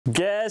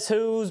Guess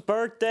whose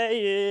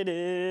birthday it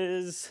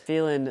is?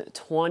 Feeling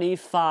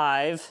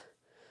 25.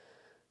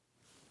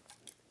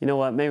 You know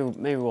what?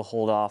 Maybe we'll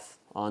hold off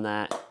on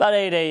that. About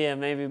 8 a.m.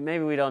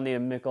 Maybe we don't need a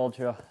Mick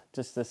Ultra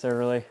just this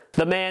early.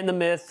 The man, the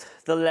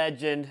myth, the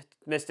legend,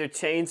 Mr.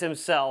 Chains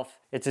himself.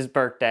 It's his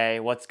birthday.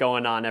 What's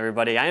going on,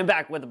 everybody? I am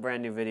back with a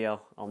brand new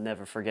video. I'll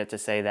never forget to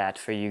say that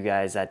for you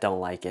guys that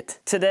don't like it.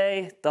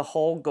 Today, the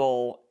whole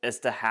goal is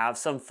to have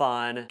some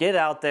fun, get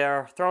out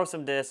there, throw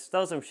some discs,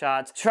 throw some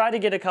shots, try to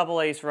get a couple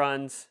ace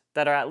runs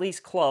that are at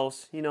least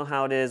close. You know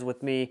how it is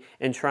with me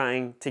in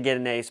trying to get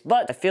an ace.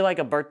 But I feel like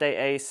a birthday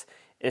ace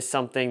is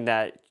something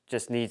that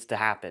just needs to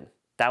happen.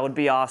 That would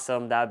be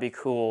awesome. That would be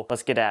cool.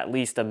 Let's get at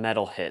least a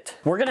medal hit.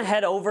 We're gonna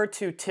head over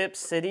to Tip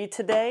City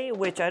today,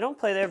 which I don't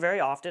play there very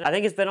often. I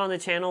think it's been on the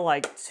channel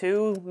like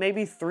 2,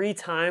 maybe 3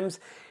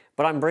 times,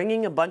 but I'm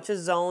bringing a bunch of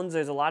zones.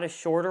 There's a lot of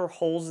shorter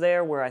holes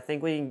there where I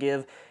think we can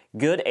give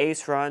good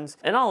ace runs.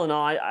 And all in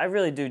all, I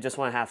really do just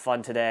wanna have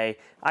fun today.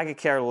 I could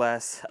care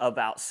less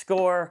about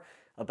score,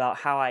 about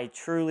how I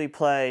truly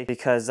play,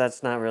 because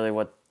that's not really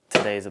what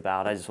today's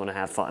about. I just wanna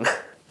have fun.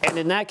 And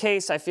in that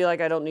case, I feel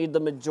like I don't need the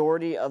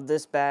majority of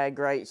this bag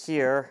right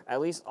here. At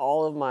least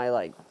all of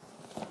my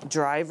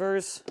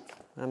drivers.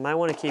 I might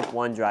want to keep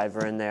one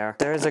driver in there.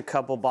 There's a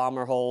couple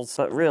bomber holes,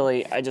 but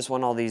really I just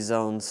want all these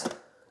zones.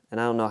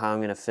 And I don't know how I'm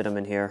gonna fit them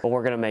in here, but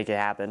we're gonna make it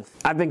happen.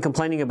 I've been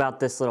complaining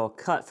about this little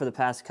cut for the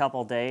past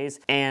couple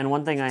days. And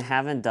one thing I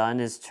haven't done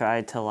is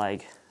try to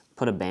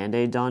put a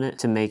band-aid on it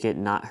to make it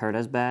not hurt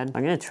as bad.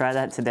 I'm gonna try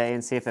that today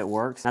and see if it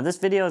works. Now this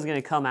video is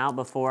gonna come out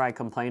before I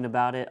complain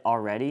about it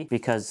already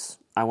because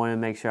I want to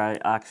make sure I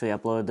actually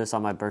uploaded this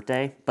on my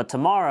birthday. But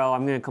tomorrow,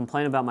 I'm going to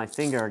complain about my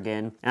finger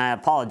again. And I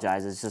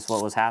apologize, it's just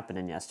what was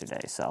happening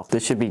yesterday. So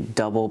this should be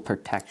double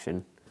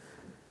protection.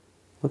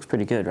 Looks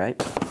pretty good, right?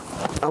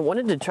 I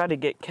wanted to try to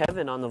get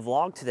Kevin on the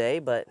vlog today,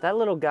 but that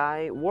little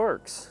guy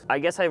works. I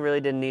guess I really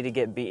didn't need to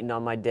get beaten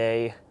on my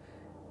day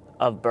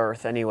of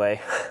birth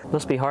anyway.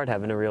 Must be hard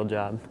having a real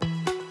job.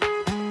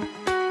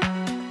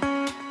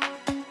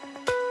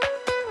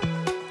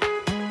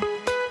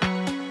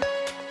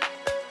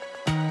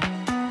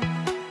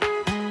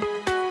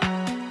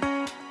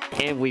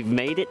 And we've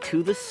made it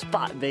to the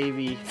spot,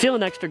 baby.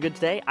 Feeling extra good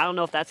today. I don't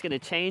know if that's gonna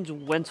change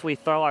once we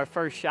throw our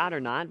first shot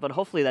or not, but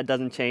hopefully that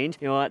doesn't change.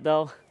 You know what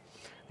though?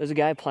 There's a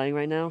guy playing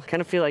right now.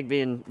 Kind of feel like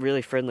being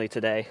really friendly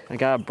today. I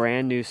got a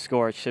brand new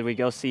scorch. Should we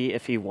go see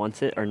if he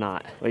wants it or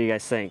not? What do you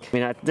guys think? I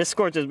mean, this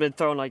scorch has been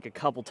thrown like a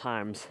couple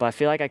times, but I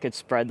feel like I could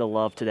spread the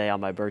love today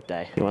on my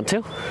birthday. You want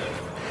to?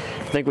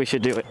 I think we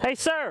should do it. Hey,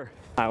 sir!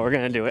 All right, we're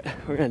gonna do it.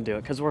 We're gonna do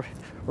it because we're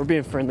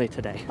being friendly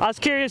today. I was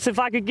curious if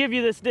I could give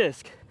you this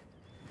disc.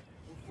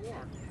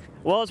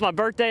 Well, it's my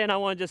birthday and I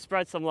want to just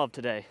spread some love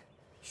today.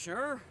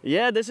 Sure.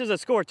 Yeah, this is a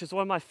scorch. It's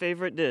one of my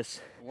favorite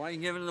discs. Why are you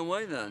giving it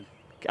away then?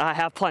 I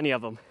have plenty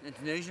of them. And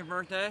today's your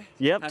birthday?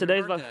 Yep, Happy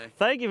today's birthday. my...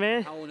 Thank you,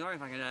 man. How old are you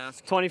if I can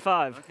ask?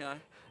 25. Okay.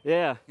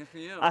 Yeah. Good for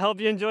you. I hope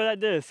you enjoy that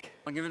disc.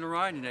 I'll give it a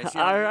ride today.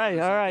 All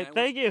right.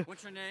 Thank you.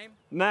 What's your name?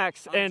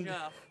 Max. I'm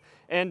Jeff.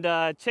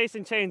 And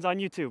Chasing Chains on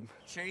YouTube.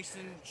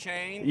 Chasing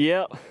Chain?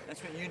 Yep.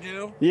 That's what you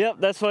do? Yep,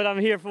 that's what I'm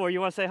here for.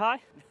 You want to say hi?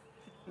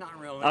 Not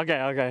really.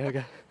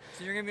 Okay.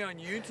 So you're going to be on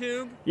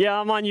YouTube? Yeah,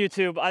 I'm on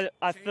YouTube.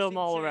 I film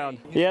all around.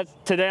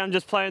 Yep, today I'm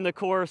just playing the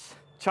course,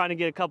 trying to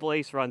get a couple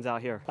ace runs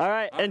out here. All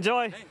right,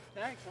 enjoy. Hey,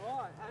 thanks a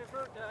lot. Happy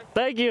birthday.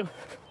 Thank you.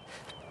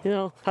 You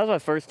know, that was my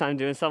first time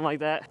doing something like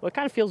that. Well, it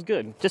kind of feels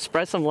good. Just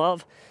spread some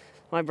love.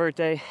 My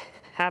birthday.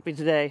 Happy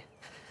today.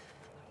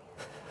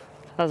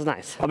 That was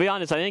nice. I'll be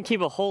honest, I didn't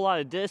keep a whole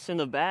lot of discs in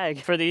the bag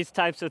for these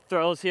types of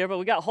throws here, but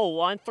we got hole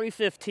 1,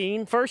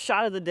 315. First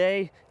shot of the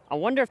day. I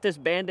wonder if this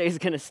band-aid is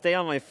gonna stay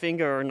on my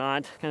finger or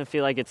not. I kind of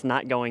feel like it's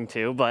not going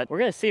to, but we're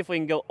gonna see if we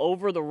can go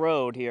over the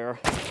road here.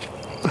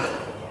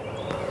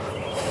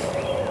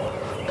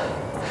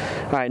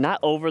 All right,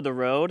 not over the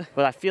road,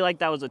 but I feel like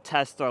that was a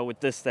test throw with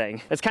this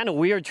thing. It's kind of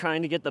weird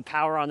trying to get the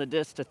power on the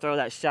disc to throw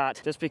that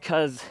shot just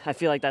because I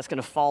feel like that's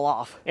gonna fall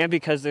off. And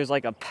because there's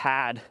like a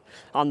pad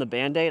on the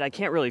Band-Aid, I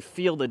can't really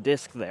feel the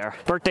disc there.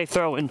 Birthday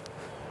throwing.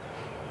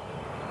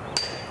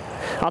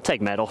 I'll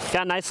take medal.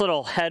 Got a nice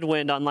little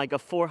headwind on like a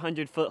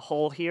 400-foot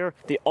hole here.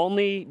 The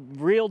only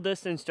real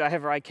distance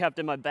driver I kept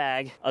in my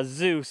bag, a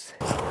Zeus.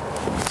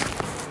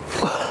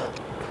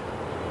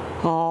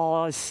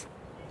 Oh, it's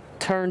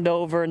turned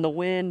over in the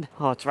wind.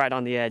 Oh, it's right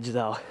on the edge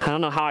though. I don't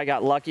know how I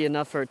got lucky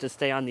enough for it to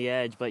stay on the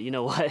edge, but you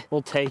know what?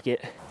 We'll take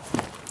it.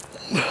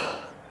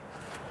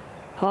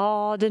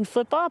 Oh, it didn't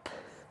flip up.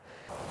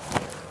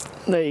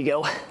 There you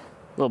go. A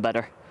little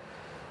better.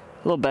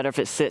 A little better if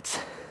it sits.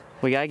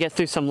 We gotta get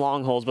through some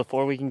long holes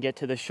before we can get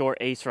to the short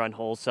ace run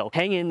holes, so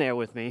hang in there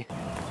with me.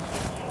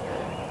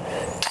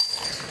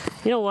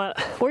 You know what?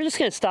 We're just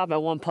gonna stop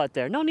at one putt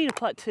there. No need to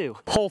putt 2.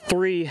 Hole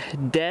 3,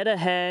 dead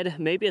ahead,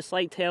 maybe a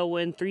slight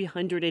tailwind,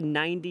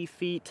 390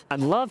 feet.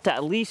 I'd love to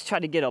at least try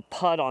to get a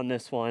putt on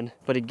this one,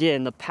 but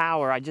again, the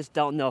power, I just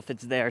don't know if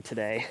it's there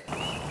today.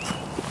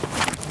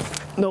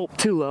 Nope,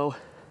 too low.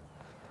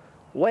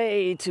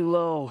 Way too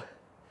low.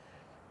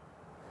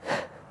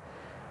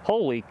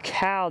 Holy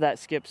cow, that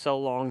skipped so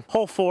long.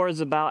 Hole 4 is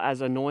about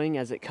as annoying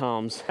as it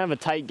comes. I have a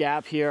tight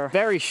gap here,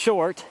 very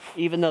short,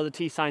 even though the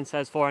T sign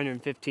says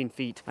 415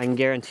 feet. I can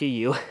guarantee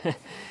you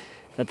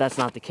that that's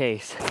not the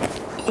case.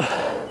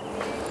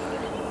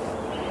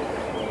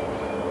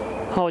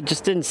 Oh, it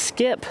just didn't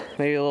skip.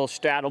 Maybe a little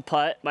straddle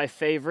putt, my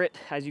favorite,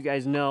 as you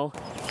guys know.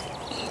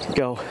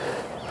 Go.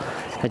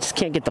 I just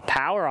can't get the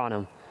power on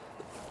him.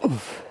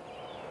 Oof.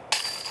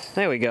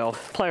 There we go.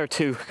 Player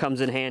 2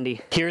 comes in handy.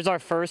 Here's our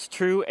first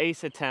true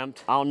ace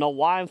attempt. I don't know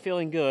why I'm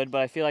feeling good,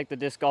 but I feel like the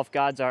disc golf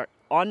gods are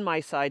on my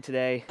side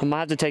today. I'm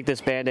gonna have to take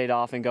this Band-Aid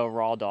off and go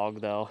raw dog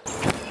though.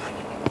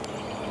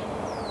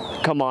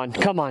 Come on,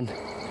 come on.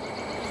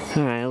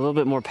 All right, a little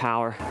bit more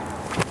power.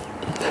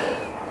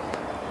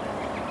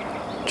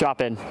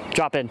 Drop in,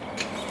 drop in.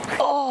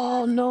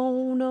 Oh,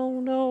 no, no,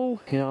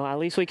 no. You know, at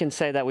least we can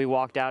say that we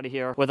walked out of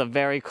here with a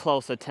very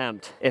close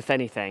attempt, if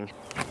anything.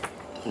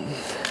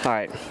 All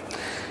right.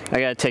 I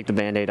gotta take the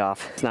Band-Aid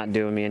off. It's not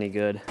doing me any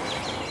good.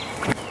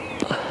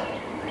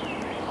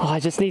 Oh,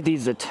 I just need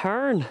these to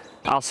turn.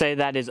 I'll say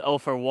that is 0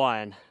 for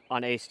 1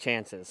 on ace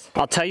chances.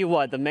 I'll tell you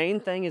what, the main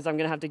thing is I'm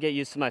gonna have to get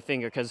used to my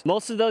finger because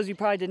most of those you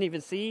probably didn't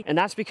even see, and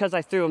that's because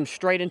I threw them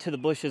straight into the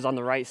bushes on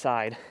the right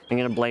side. I'm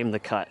gonna blame the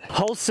cut.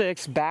 Hole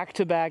 6,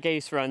 back-to-back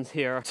ace runs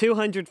here.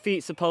 200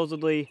 feet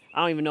supposedly. I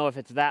don't even know if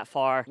it's that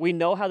far. We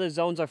know how the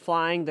zones are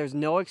flying. There's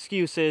no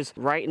excuses.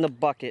 Right in the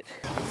bucket.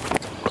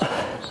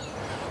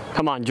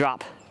 Come on,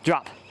 drop.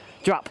 Drop,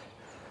 drop.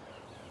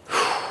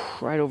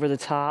 Right over the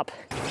top.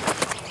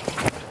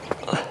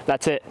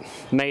 That's it.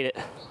 Made it.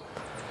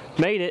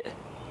 Made it.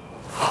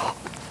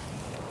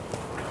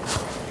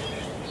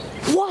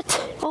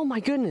 What? Oh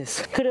my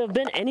goodness. Could it have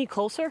been any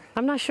closer?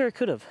 I'm not sure it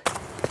could have.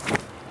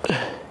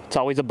 It's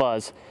always a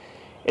buzz.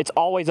 It's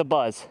always a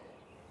buzz.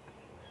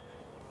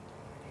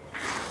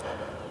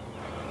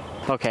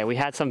 Okay, we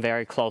had some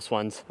very close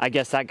ones. I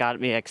guess that got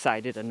me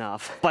excited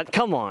enough. But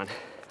come on,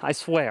 I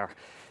swear.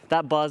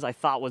 That buzz I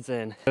thought was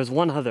in. There was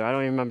one other, I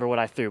don't even remember what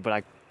I threw, but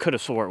I could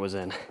have swore it was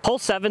in. Hole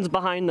 7's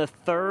behind the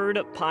third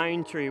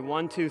pine tree.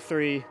 1, 2,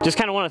 3. Just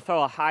kind of want to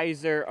throw a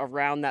hyzer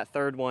around that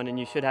third one and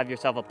you should have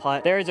yourself a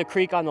putt. There is a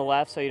creek on the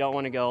left, so you don't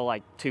want to go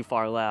like too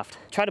far left.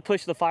 Try to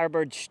push the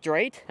Firebird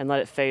straight and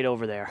let it fade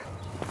over there.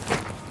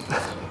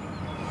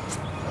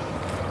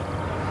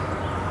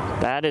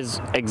 That is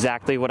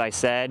exactly what I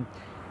said.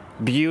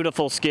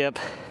 Beautiful skip.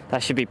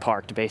 That should be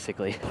parked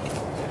basically.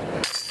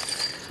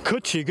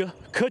 Kachiga,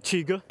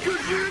 kachiga.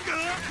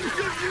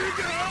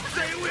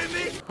 Say it with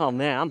me. Oh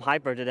man, I'm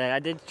hyper today. I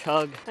didn't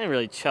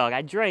really chug.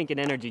 I drank an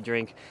energy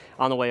drink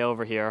on the way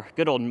over here.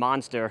 Good old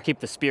Monster. Keep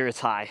the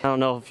spirits high. I don't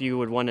know if you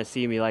would want to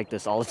see me like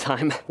this all the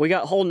time. We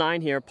got hole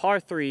 9 here,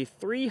 par 3,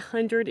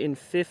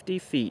 350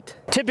 feet.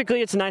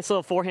 Typically it's a nice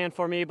little forehand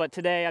for me, but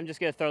today I'm just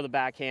gonna throw the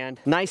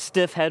backhand. Nice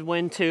stiff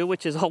headwind too,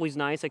 which is always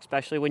nice,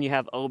 especially when you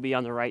have OB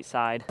on the right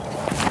side.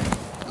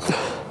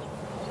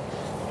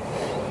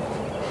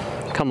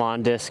 Come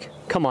on, disc.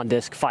 Come on,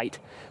 disc. Fight.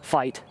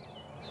 Fight.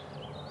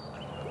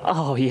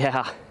 Oh,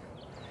 yeah.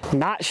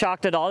 Not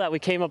shocked at all that we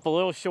came up a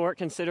little short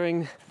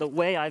considering the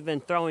way I've been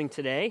throwing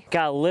today.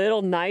 Got a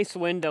little nice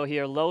window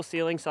here, low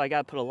ceiling, so I got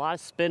to put a lot of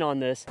spin on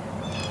this.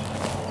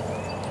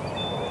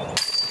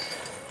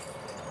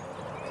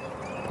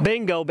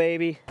 Bingo,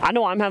 baby. I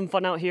know I'm having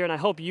fun out here, and I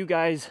hope you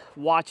guys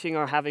watching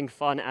are having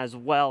fun as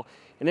well.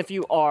 And if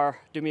you are,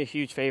 do me a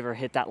huge favor,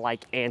 hit that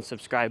like and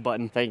subscribe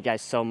button. Thank you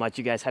guys so much.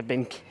 You guys have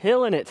been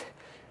killing it.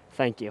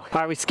 Thank you. All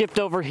right, we skipped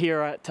over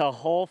here to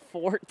hole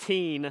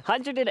 14.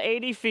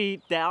 180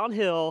 feet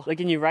downhill,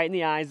 looking you right in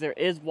the eyes. There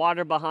is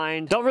water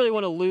behind. Don't really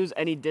want to lose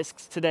any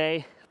discs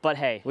today, but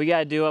hey, we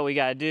gotta do what we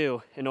gotta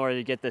do in order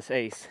to get this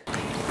ace.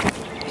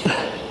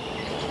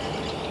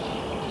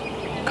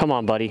 Come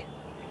on, buddy.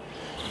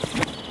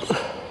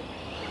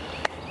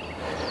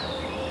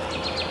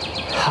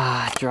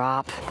 Ah,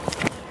 drop.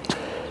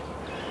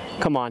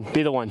 Come on,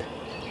 be the one.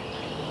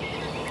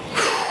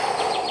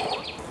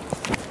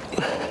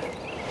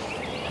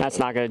 That's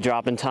not gonna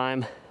drop in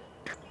time.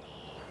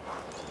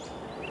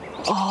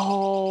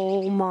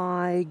 Oh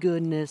my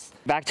goodness.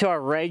 Back to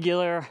our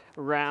regular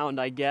round,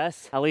 I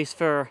guess. At least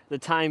for the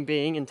time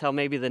being until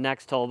maybe the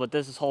next hole. But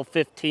this is hole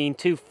 15,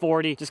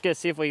 240. Just gonna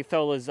see if we can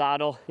throw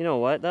Lozado. You know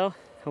what though?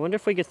 I wonder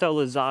if we could throw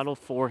Lozado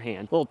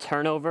forehand. A little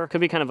turnover.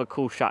 Could be kind of a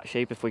cool shot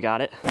shape if we got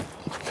it.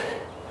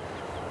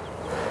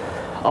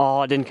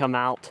 Oh, it didn't come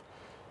out.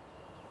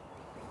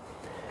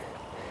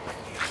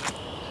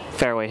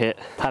 Fairway hit.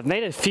 I've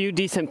made a few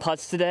decent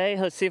putts today.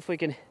 Let's see if we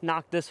can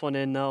knock this one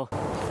in though.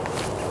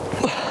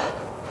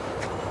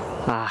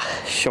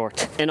 Ah,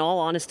 short. In all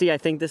honesty, I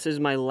think this is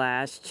my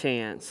last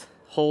chance.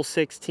 Hole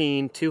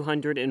 16,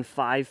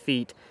 205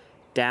 feet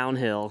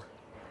downhill.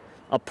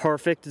 A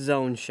perfect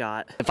zone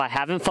shot. If I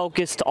haven't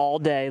focused all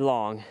day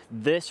long,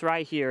 this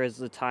right here is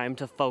the time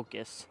to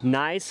focus.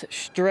 Nice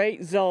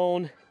straight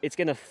zone. It's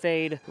gonna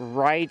fade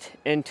right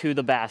into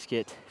the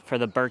basket for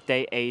the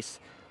birthday ace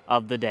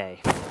of the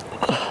day.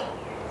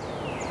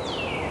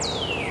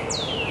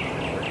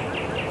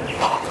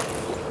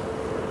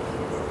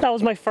 That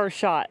was my first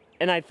shot,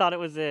 and I thought it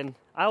was in.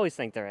 I always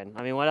think they're in.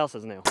 I mean, what else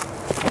is new?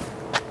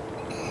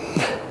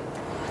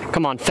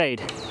 Come on,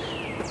 fade.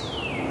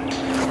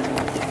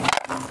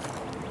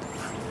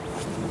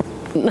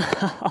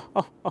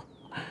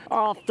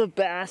 Off the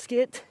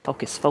basket.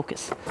 Focus,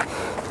 focus.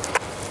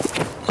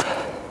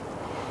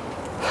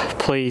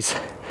 Please,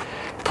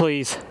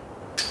 please.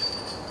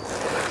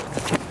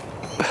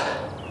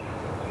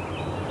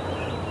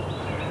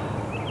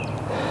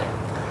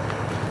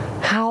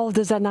 How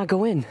does that not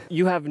go in?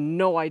 You have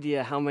no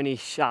idea how many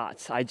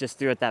shots I just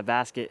threw at that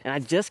basket, and I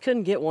just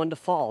couldn't get one to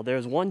fall.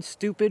 There's one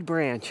stupid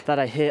branch that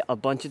I hit a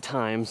bunch of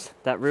times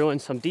that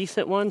ruined some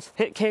decent ones.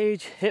 Hit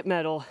cage, hit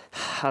metal.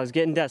 I was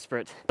getting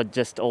desperate, but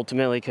just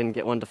ultimately couldn't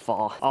get one to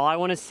fall. All I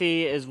want to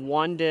see is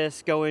one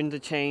disc go into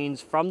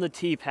chains from the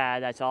tee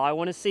pad. That's all I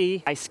want to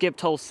see. I skipped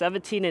hole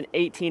 17 and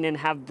 18 and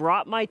have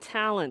brought my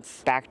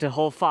talents back to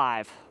hole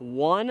 5.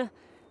 One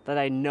that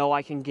I know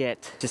I can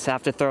get. Just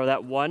have to throw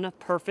that one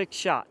perfect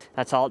shot.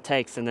 That's all it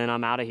takes, and then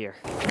I'm out of here.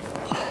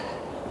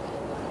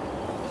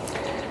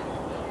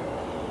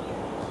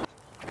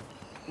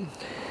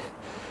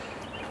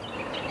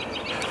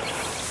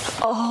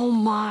 Oh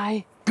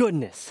my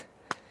goodness.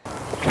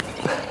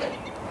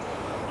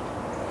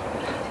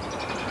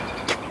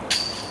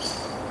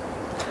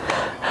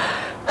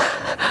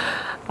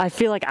 I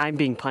feel like I'm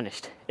being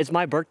punished. It's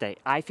my birthday.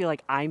 I feel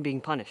like I'm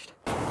being punished.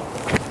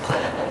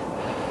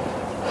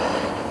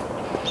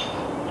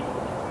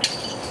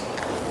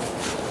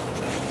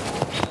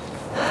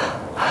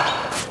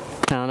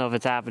 I don't know if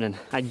it's happening.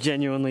 I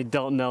genuinely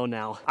don't know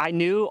now. I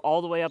knew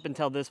all the way up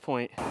until this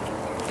point.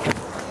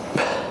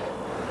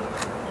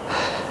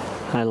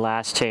 My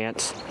last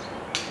chance.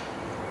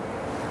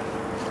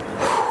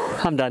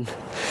 I'm done.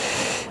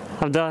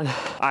 I'm done.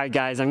 All right,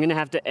 guys, I'm gonna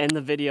have to end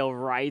the video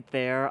right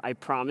there. I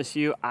promise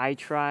you, I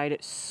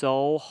tried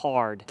so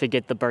hard to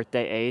get the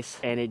birthday ace,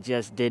 and it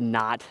just did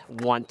not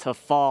want to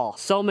fall.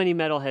 So many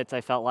metal hits,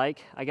 I felt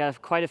like. I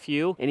got quite a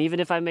few, and even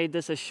if I made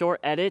this a short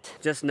edit,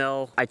 just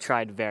know I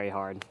tried very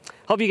hard.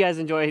 Hope you guys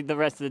enjoyed the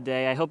rest of the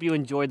day. I hope you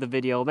enjoyed the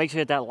video. Make sure to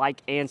hit that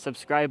like and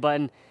subscribe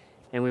button,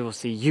 and we will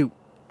see you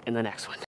in the next one.